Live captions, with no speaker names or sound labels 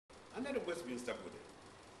under the Westminster model,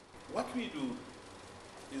 what we do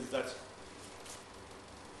is that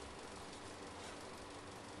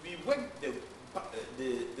we work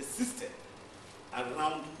the system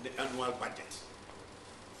around the annual budget.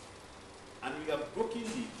 And we have broken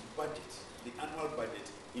the annual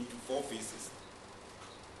budget, into 4 phases.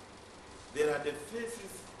 There are the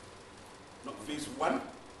phases, phase 1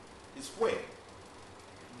 is where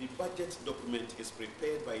the budget document is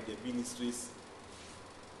prepared by the ministries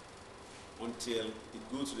until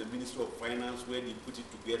it goes to the Ministry of Finance, where they put it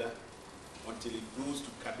together, until it goes to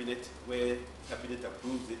Cabinet, where Cabinet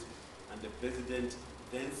approves it, and the President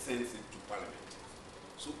then sends it to Parliament.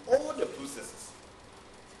 So all the processes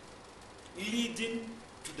leading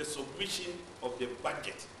to the submission of the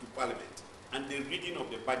budget to Parliament and the reading of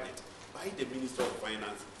the budget by the Minister of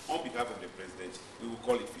Finance on behalf of the President, we will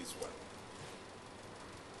call it phase 1.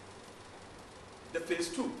 The phase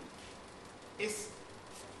 2 is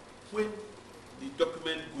when the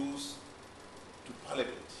document goes to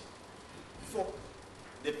Parliament for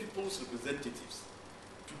the people's representatives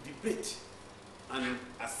to debate and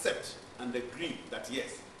accept and agree that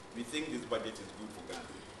yes, we think this budget is good for Ghana.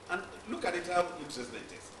 And look at it how interesting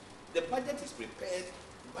it is. The budget is prepared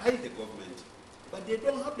by the government, but they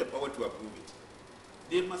don't have the power to approve it.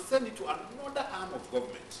 They must send it to another arm of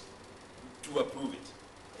government to approve it.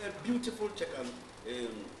 A beautiful check and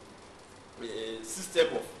system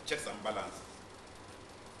of checks and balances.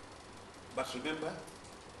 But remember,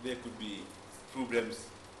 there could be problems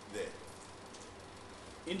there.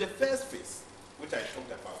 In the first phase, which I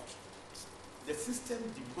talked about, the system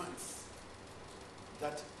demands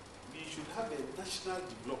that we should have a national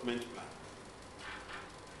development plan.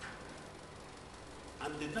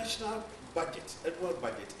 And the national budget, annual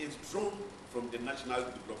budget, is drawn from the national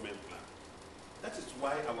development plan. That is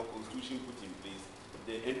why our constitution put in place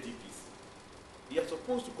the NDPC. We are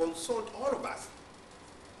supposed to consult all of us,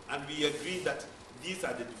 and we agree that these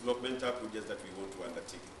are the developmental projects that we want to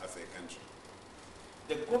undertake as a country.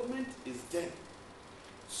 The government is then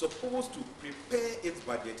supposed to prepare its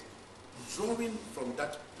budget drawing from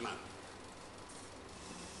that plan.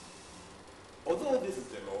 Although this is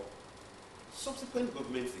the law, subsequent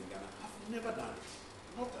governments in Ghana have never done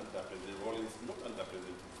it. Not under President Rawlings, not under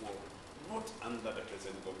President Kufuor, not under the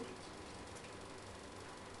present government.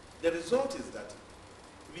 The result is that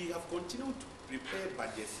we have continued to prepare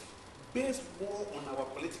budgets based more on our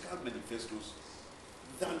political manifestos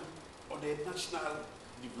than on a national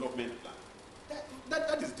development plan.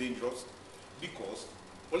 That is dangerous, because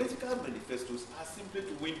political manifestos are simply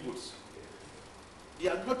to win votes. They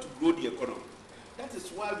are not to grow the economy. That is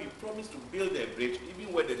why we promise to build a bridge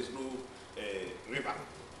even where there is no river.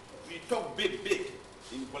 We talk big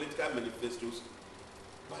in political manifestos,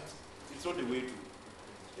 but it's not the way to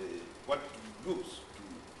what to use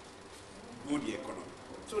to grow the economy.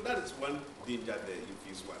 So that is one danger there in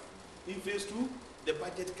phase 1. In phase 2, the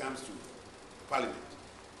budget comes to Parliament.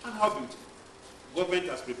 And how beautiful. Government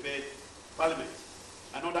has prepared, Parliament,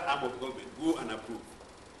 another arm of government, go and approve.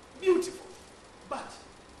 Beautiful. But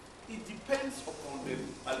it depends upon the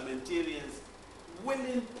parliamentarians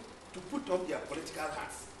willing to put on their political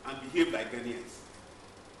hats and behave like Ghanaians.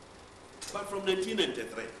 But from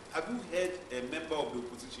 1993, have you heard a member of the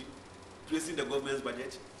opposition praising the government's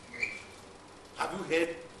budget? Have you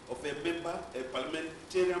heard of a member, a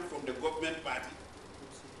parliamentarian from the government party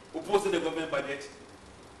opposing the government budget?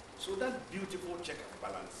 So that beautiful check and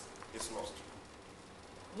balance is lost.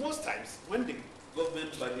 Most times, when the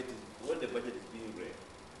government budget is, when the budget is being read,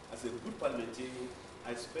 as a good parliamentarian,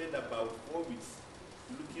 I spend about 4 weeks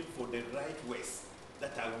looking for the right words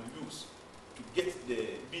that I will use to get the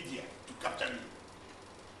media to capture me.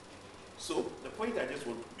 So the point I just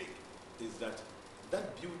want to make is that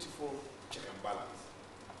that beautiful check and balance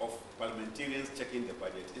of parliamentarians checking the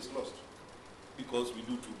budget is lost because we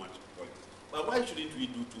do too much politics. But why shouldn't we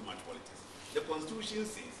do too much politics? The Constitution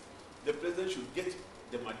says the President should get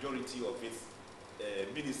the majority of his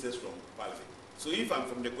ministers from Parliament. So if I'm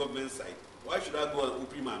from the government side, why should I go and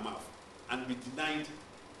open my mouth and be denied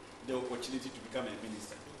the opportunity to become a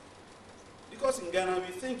minister? Because in Ghana,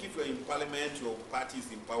 we think if you're in Parliament, your party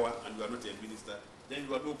is in power and you are not a minister, then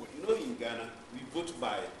you are nobody. You know, in Ghana, we vote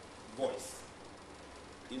by voice.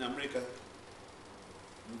 In America,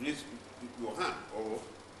 you raise your hand, or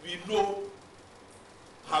we know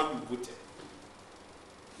how you voted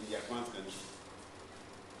in the advanced country.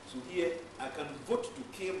 So here, I can vote to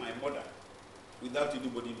kill my mother without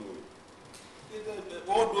anybody knowing.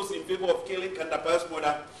 All those in favor of killing Dapah's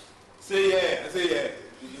mother, say yeah, say yeah.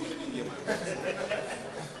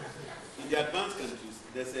 In the advanced countries,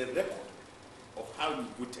 there's a record of how you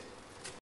voted.